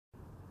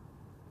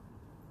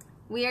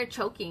We are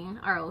choking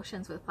our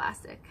oceans with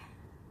plastic.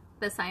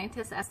 The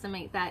scientists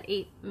estimate that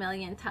 8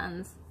 million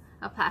tons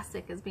of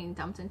plastic is being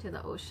dumped into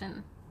the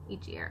ocean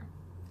each year.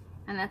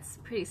 And that's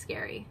pretty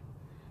scary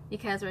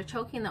because we're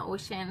choking the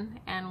ocean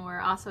and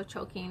we're also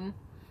choking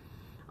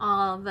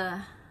all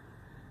the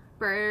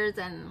birds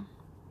and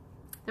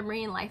the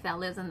marine life that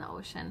lives in the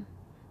ocean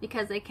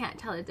because they can't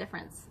tell the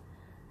difference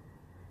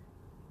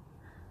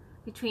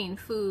between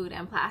food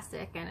and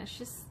plastic. And it's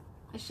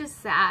just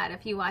sad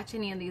if you watch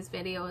any of these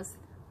videos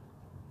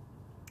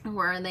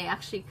where they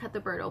actually cut the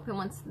bird open.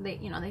 Once they,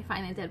 you know, they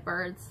find the dead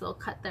birds, they'll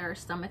cut their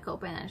stomach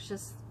open and it's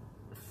just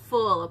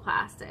full of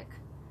plastic.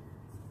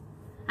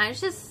 And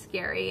it's just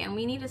scary, and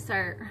we need to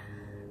start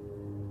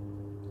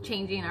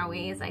changing our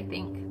ways, I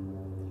think.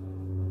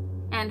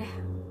 And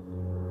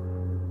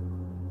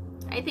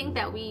I think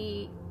that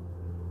we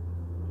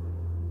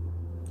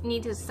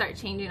need to start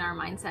changing our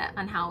mindset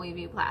on how we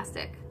view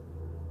plastic.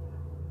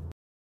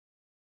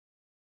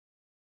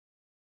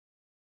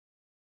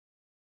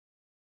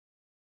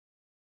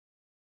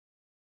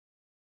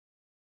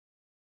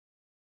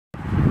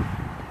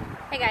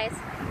 Hey guys,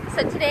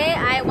 so today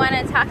I want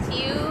to talk to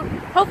you.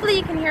 Hopefully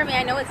you can hear me.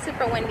 I know it's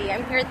super windy.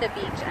 I'm here at the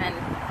beach and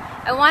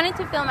I wanted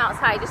to film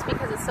outside just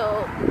because it's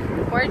so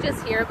gorgeous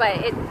here, but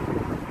it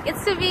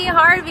gets to be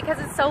hard because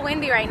it's so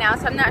windy right now,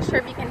 so I'm not sure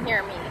if you can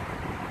hear me.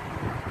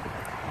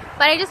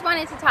 But I just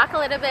wanted to talk a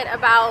little bit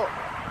about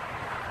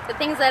the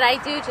things that I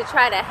do to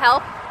try to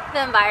help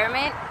the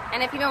environment.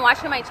 And if you've been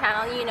watching my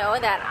channel, you know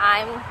that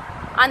I'm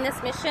on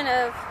this mission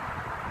of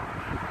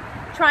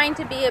trying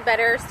to be a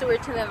better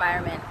steward to the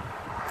environment.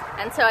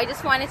 And so I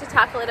just wanted to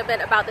talk a little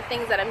bit about the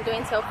things that I'm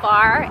doing so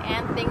far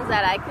and things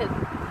that I could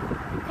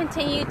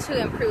continue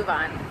to improve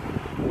on.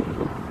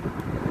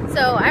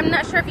 So I'm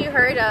not sure if you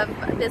heard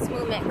of this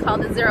movement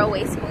called the Zero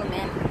Waste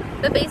Movement,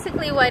 but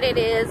basically what it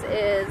is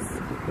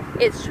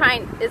it's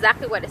trying,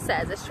 exactly what it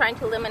says, it's trying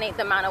to eliminate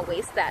the amount of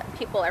waste that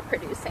people are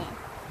producing.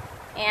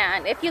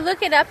 And if you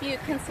look it up, you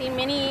can see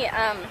many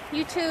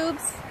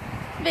YouTube's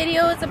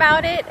videos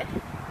about it.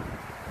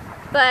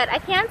 But I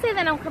can't say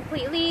that I'm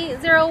completely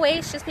zero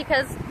waste just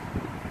because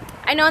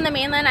I know in the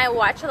mainland I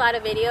watch a lot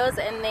of videos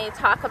and they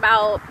talk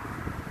about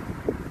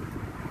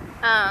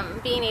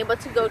being able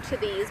to go to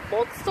these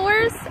bulk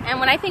stores. And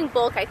when I think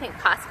bulk, I think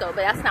Costco, but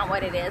that's not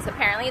what it is.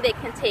 Apparently they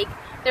can take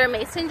their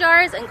mason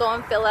jars and go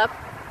and fill up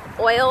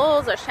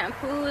oils or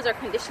shampoos or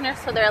conditioners,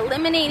 so they're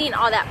eliminating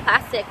all that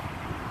plastic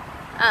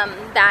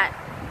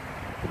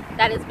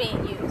that is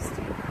being used.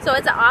 So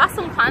it's an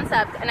awesome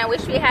concept and I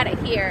wish we had it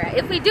here.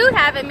 If we do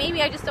have it,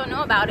 maybe I just don't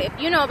know about it. If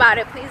you know about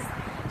it, please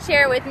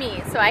share with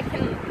me so I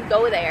can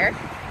go there.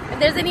 If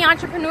there's any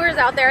entrepreneurs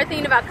out there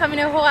thinking about coming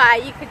to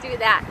Hawaii, you could do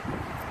that.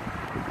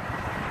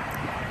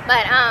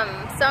 But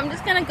so I'm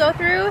just gonna go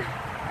through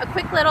a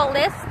quick little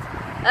list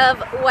of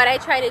what I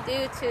try to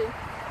do to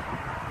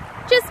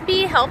just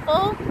be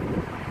helpful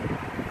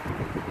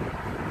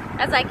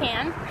as I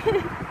can.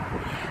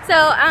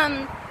 So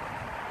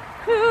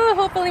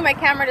hopefully my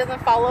camera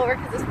doesn't fall over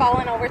because it's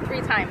fallen over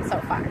 3 times so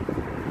far.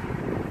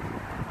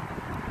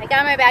 I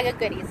got my bag of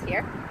goodies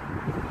here.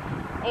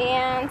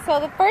 And so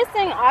the first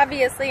thing,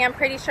 obviously, I'm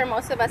pretty sure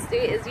most of us do,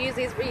 is use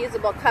these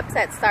reusable cups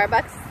at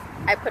Starbucks.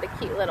 I put a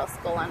cute little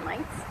skull on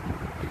mine.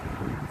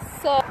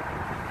 So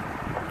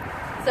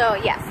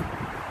yes,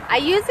 I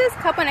use this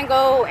cup when I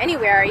go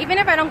anywhere. Even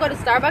if I don't go to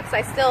Starbucks,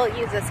 I still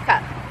use this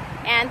cup.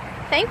 And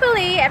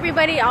thankfully,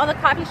 everybody, all the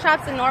coffee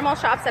shops and normal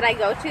shops that I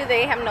go to,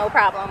 they have no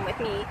problem with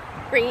me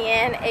bringing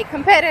in a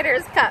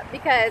competitor's cup,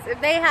 because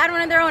if they had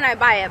one of their own, I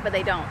buy it, but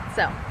they don't.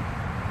 So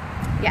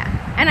yeah,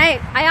 and I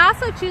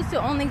also choose to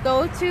only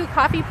go to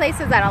coffee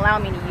places that allow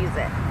me to use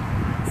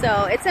it.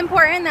 So it's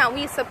important that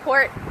we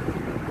support,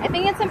 I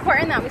think it's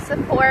important that we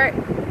support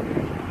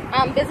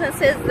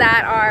businesses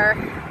that are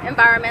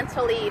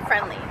environmentally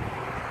friendly.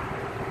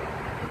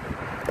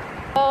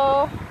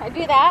 So I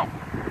do that.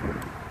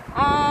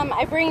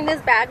 I bring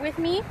this bag with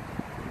me,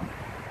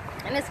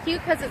 and it's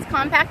cute because it's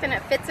compact and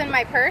it fits in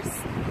my purse,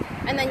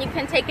 and then you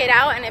can take it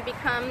out and it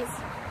becomes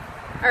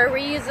a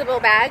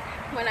reusable bag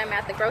when I'm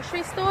at the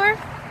grocery store.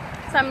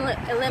 So I'm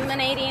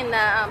eliminating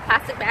the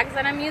plastic bags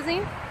that I'm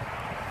using.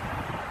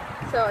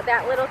 So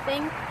that little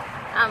thing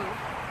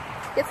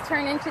gets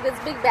turned into this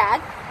big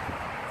bag.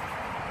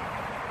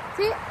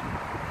 See it?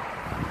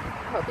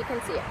 I hope you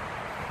can see it.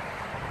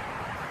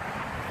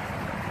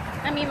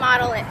 Let me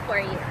model it for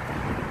you.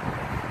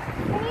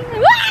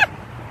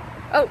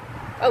 Oh.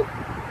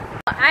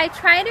 I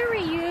try to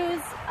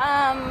reuse,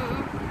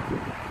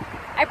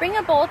 I bring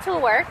a bowl to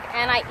work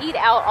and I eat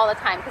out all the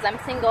time because I'm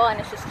single and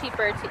it's just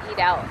cheaper to eat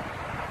out.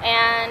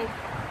 And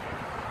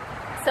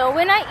so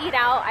when I eat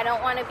out, I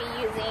don't want to be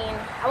using,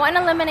 I want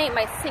to eliminate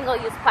my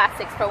single-use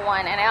plastics for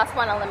one, and I also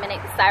want to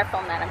eliminate the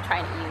styrofoam that I'm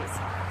trying to use.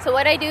 So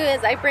what I do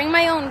is I bring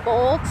my own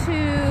bowl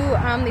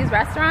to these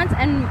restaurants,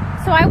 and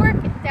so I work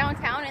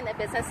downtown in the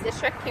business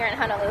district here in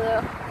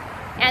Honolulu.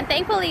 And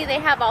thankfully they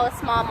have all the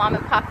small mom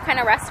and pop kind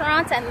of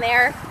restaurants, and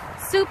they're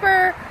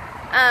super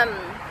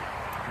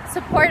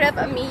supportive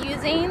of me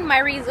using my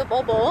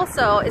reusable bowl,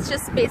 so it's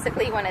just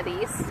basically one of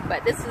these,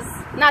 but this is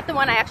not the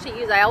one I actually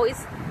use. I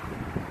always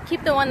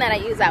keep the one that I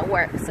use at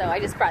work, so I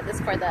just brought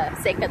this for the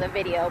sake of the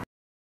video.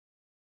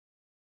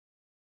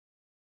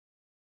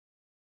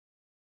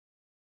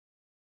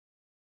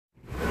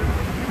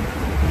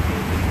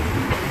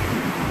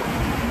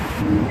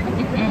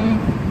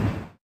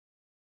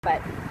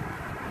 But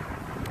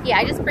yeah,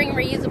 I just bring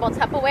reusable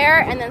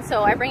Tupperware, and then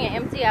so I bring it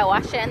empty, I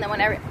wash it, and then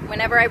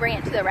whenever I bring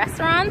it to the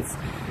restaurants,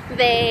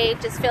 they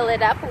just fill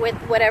it up with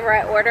whatever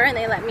I order and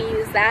they let me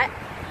use that.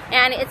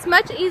 And it's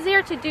much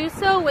easier to do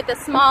so with the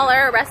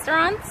smaller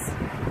restaurants.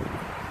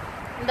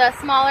 The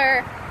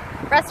smaller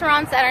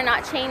restaurants that are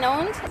not chain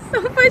owned.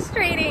 So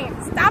frustrating.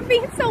 Stop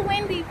being so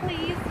windy,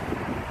 please.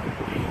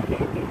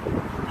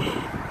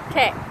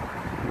 Okay.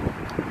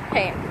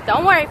 Okay,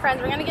 don't worry friends,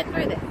 we're gonna get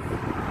through this.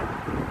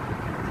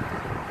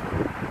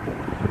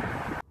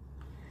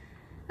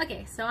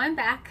 Okay, so I'm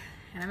back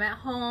and I'm at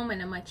home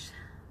in a much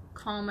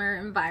calmer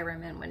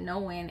environment with no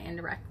wind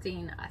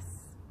interrupting us.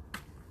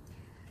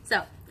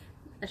 So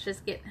let's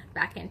just get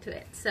back into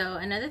it. So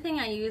another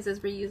thing I use is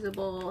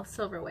reusable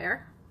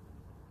silverware.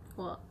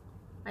 Well,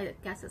 I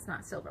guess it's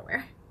not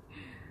silverware.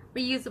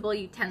 Reusable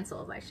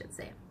utensils, I should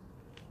say.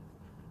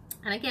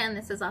 And again,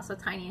 this is also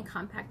tiny and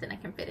compact and I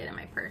can fit it in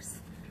my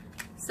purse.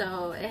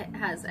 So it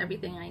has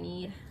everything I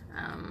need,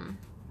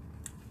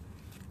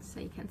 so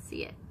you can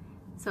see it.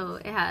 So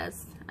it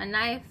has a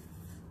knife,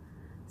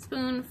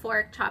 spoon,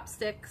 fork,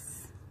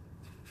 chopsticks,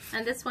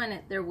 and this one,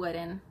 they're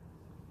wooden.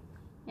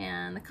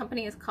 And the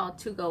company is called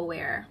To Go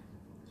Ware.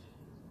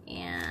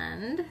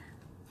 And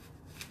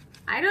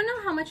I don't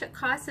know how much it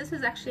costs. This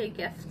was actually a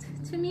gift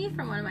to me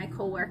from one of my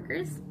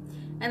co-workers.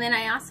 And then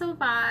I also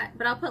bought,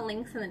 but I'll put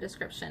links in the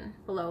description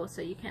below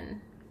so you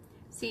can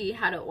see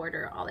how to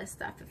order all this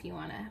stuff if you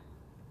want to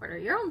order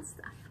your own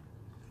stuff.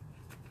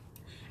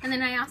 And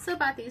then I also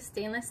bought these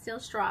stainless steel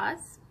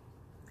straws,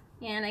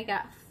 and I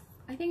got,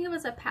 I think it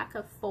was a pack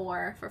of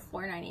 4 for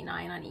 $4.99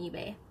 on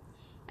eBay.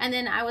 And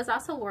then I was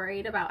also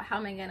worried about how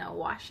am I gonna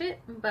wash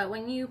it, but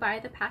when you buy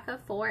the pack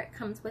of 4, it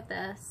comes with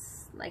a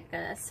like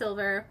a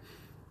silver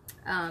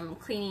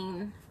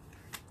cleaning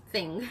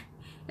thing.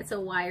 It's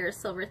a wire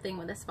silver thing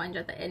with a sponge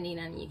at the ending,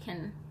 and you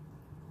can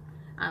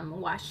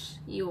wash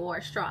your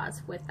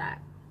straws with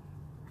that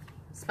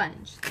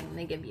sponge thing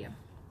they give you.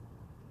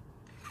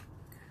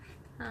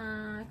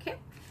 Okay,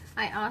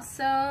 I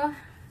also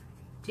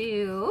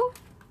do,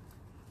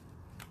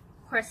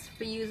 of course,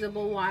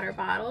 reusable water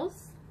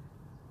bottles,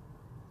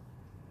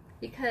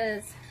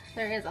 because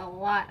there is a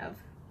lot of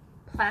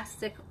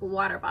plastic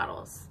water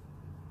bottles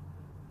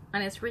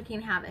and it's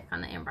wreaking havoc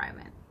on the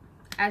environment,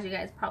 as you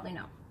guys probably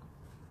know.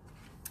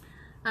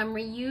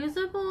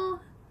 Reusable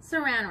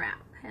saran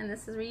wrap, and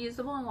this is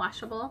reusable and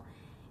washable.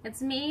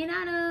 It's made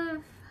out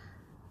of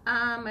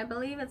I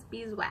believe it's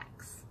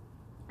beeswax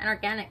and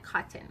organic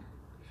cotton.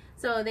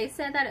 So they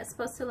said that it's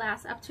supposed to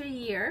last up to a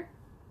year.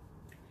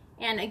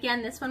 And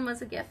again, this one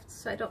was a gift,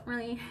 so I don't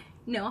really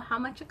know how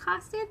much it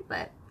costed,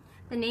 but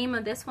the name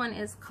of this one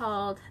is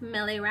called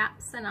Melee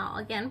Wraps, and I'll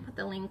again put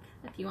the link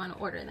if you want to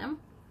order them.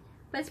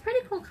 But it's a pretty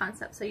cool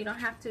concept, so you don't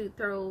have to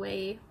throw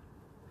away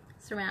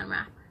saran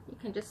wrap. You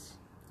can just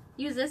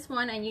use this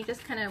one and you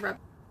just kind of rub.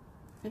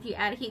 If you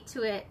add heat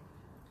to it,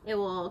 it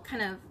will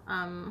kind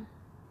of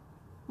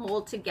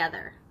mold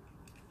together.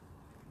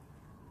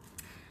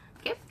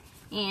 Okay,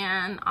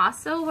 and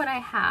also what I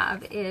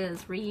have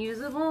is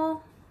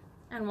reusable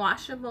and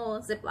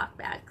washable Ziploc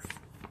bags.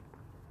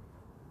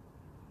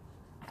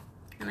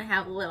 And I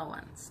have little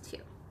ones too.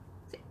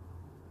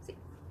 See.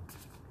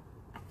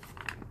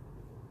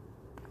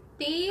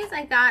 These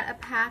I got a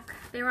pack,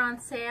 they were on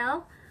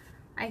sale.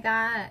 I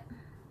got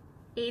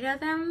 8 of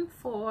them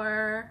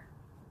for,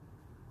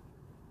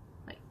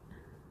 wait,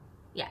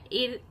 yeah,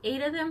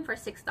 eight of them for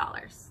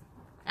 $6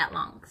 at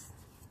Long's.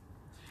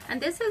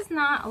 And this is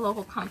not a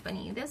local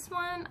company. This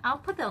one, I'll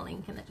put the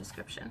link in the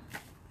description.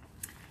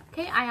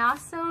 Okay, I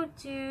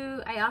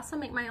also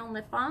make my own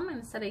lip balm.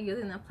 Instead of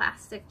using the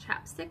plastic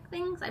chapstick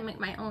things, I make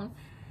my own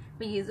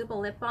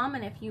reusable lip balm.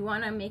 And if you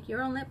want to make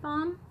your own lip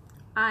balm,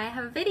 I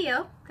have a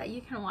video that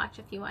you can watch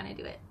if you want to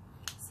do it.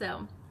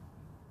 So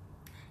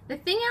the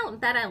thing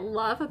that I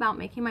love about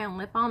making my own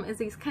lip balm is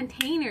these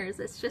containers.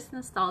 It's just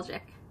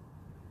nostalgic.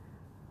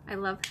 I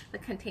love the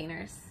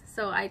containers.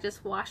 So I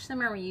just wash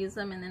them and reuse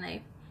them, and then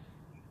I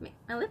make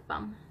my lip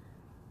balm.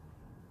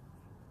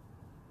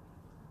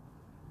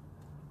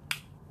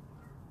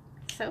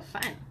 So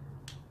fun.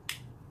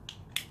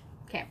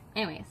 Okay,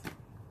 anyways,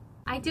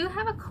 I do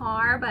have a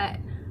car, but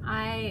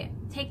I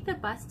take the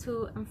bus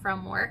to and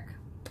from work.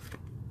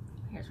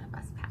 Here's my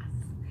bus pass.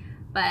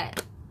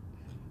 But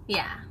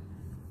yeah,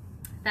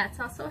 that's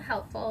also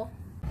helpful.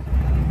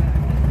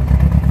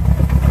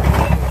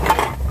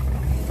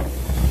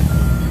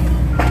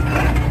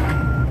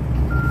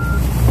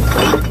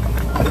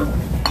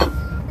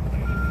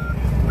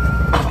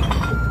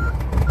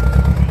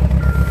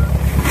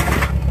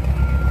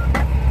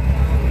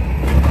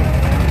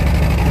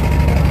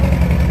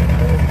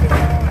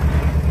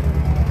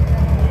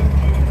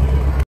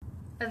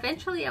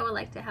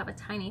 like to have a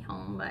tiny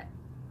home, but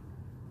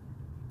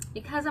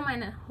because I'm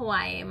in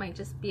Hawaii, it might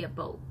just be a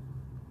boat.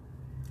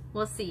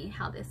 We'll see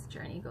how this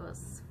journey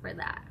goes for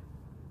that.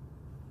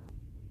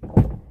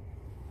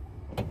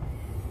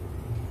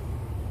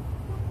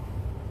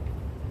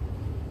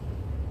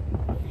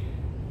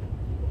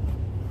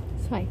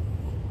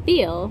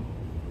 So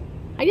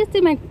I just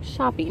did my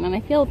shopping and I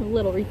feel a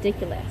little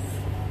ridiculous.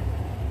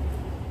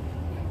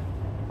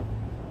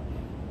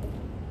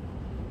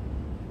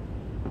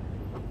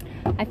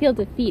 I feel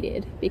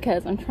defeated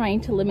because I'm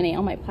trying to eliminate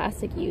all my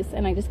plastic use,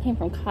 and I just came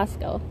from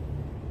Costco.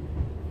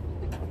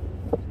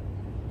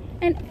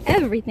 And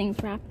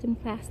everything's wrapped in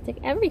plastic,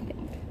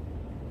 everything.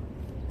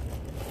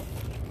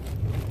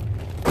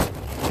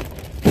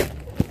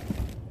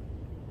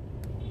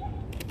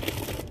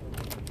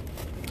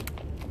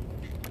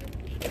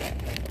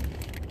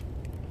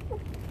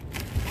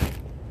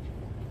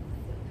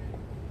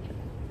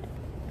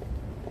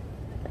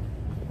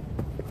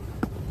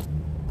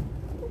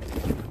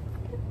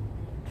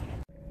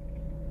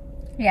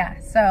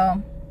 Yeah,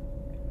 so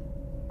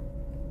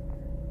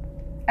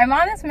I'm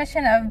on this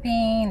mission of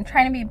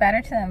trying to be better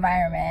to the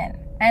environment,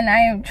 and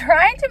I'm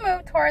trying to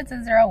move towards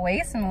a zero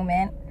waste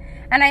movement.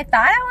 And I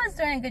thought I was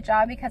doing a good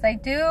job because I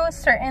do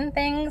certain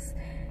things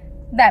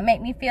that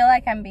make me feel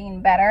like I'm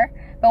being better.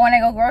 But when I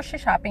go grocery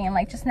shopping, and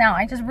like just now,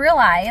 I just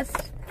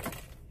realized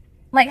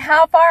like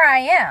how far I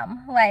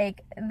am.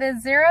 Like the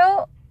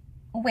zero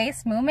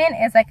waste movement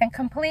is like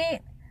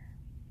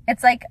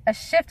it's like a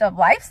shift of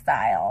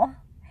lifestyle.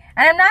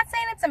 And I'm not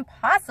saying it's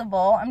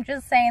impossible. I'm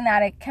just saying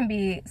that it can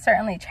be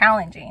certainly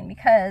challenging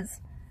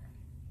because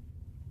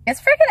it's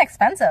freaking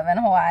expensive in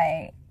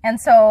Hawaii. And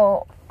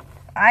so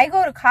I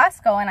go to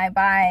Costco and I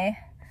buy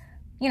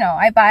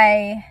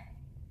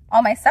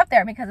all my stuff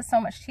there because it's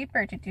so much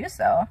cheaper to do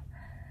so.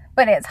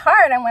 But it's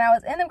hard. And when I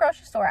was in the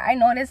grocery store, I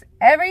noticed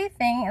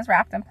everything is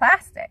wrapped in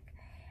plastic.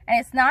 And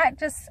it's not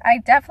just, I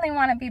definitely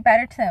want to be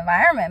better to the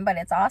environment, but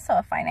it's also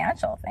a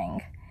financial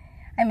thing.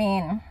 I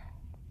mean,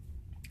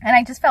 and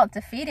I just felt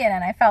defeated,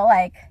 and I felt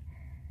like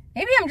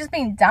maybe I'm just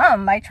being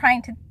dumb by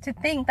trying to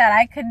think that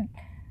I could,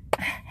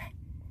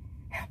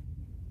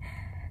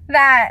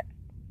 that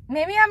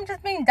maybe I'm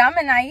just being dumb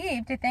and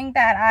naive to think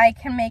that I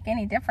can make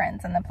any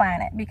difference in the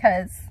planet.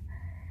 Because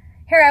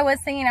here I was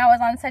thinking I was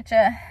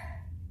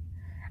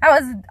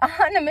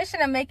on a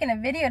mission of making a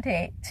video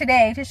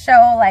today to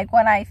show like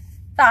what I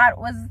thought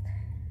was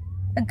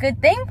a good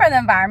thing for the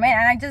environment,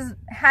 and I just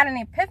had an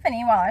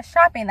epiphany while I was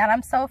shopping that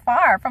I'm so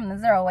far from the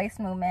zero waste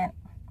movement.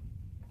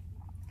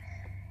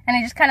 And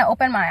it just kind of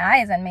opened my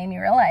eyes and made me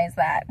realize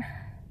that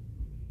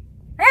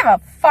I have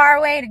a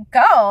far way to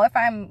go if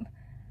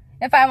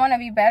I want to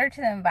be better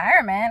to the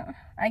environment.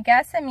 I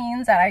guess it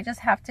means that I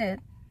just have to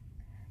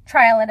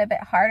try a little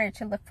bit harder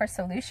to look for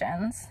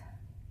solutions.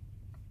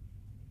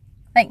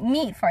 Like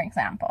meat, for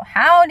example.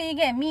 How do you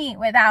get meat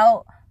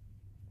without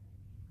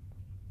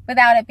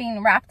it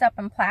being wrapped up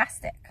in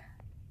plastic?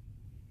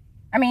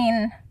 I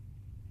mean,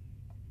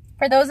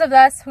 for those of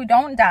us who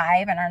don't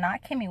dive and are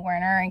not Kimmy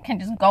Werner and can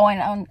just go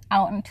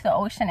out into the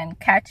ocean and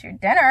catch your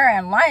dinner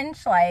and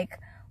lunch, like,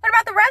 what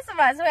about the rest of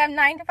us who have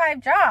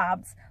 9-to-5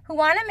 jobs, who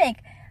want to make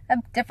a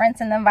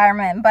difference in the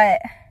environment, but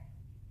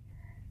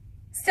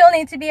still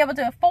need to be able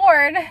to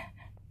afford?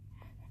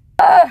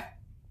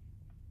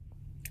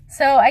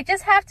 So I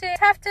just have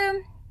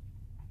to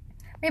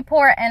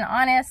report an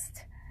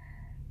honest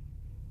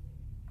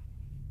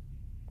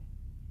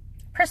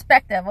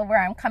perspective of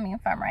where I'm coming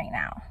from right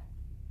now.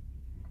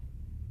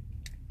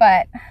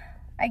 But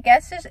I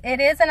guess it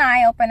is an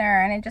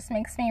eye-opener, and it just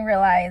makes me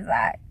realize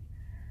that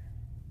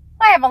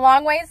I have a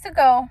long ways to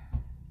go.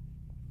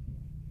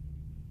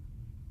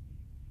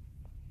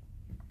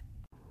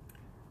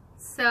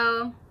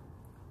 So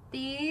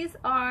these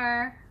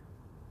are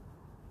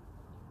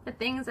the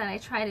things that I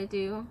try to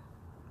do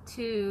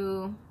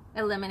to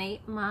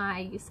eliminate my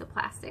use of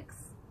plastics.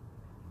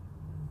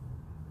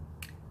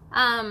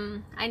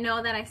 I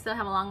know that I still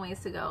have a long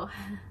ways to go.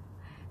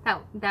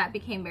 That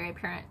became very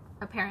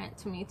apparent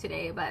to me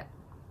today, but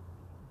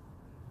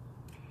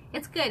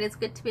it's good. It's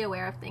good to be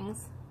aware of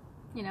things,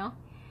 you know.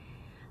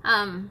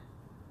 I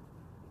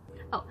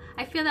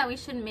feel that we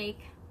should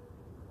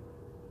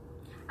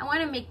I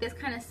want to make this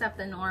kind of stuff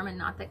the norm and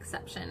not the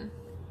exception.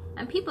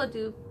 And people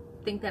do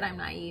think that I'm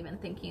naive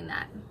and thinking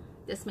that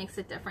this makes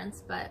a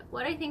difference, but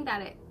what I think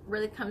that it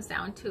really comes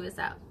down to is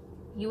that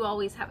you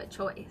always have a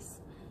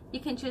choice. You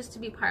can choose to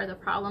be part of the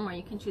problem, or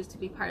you can choose to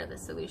be part of the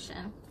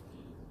solution.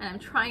 And I'm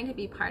trying to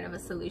be part of a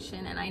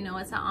solution, and I know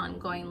it's an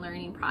ongoing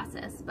learning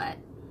process, but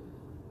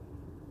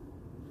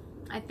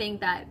I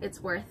think that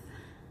it's worth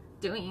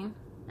doing,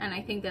 and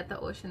I think that the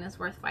ocean is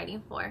worth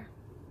fighting for.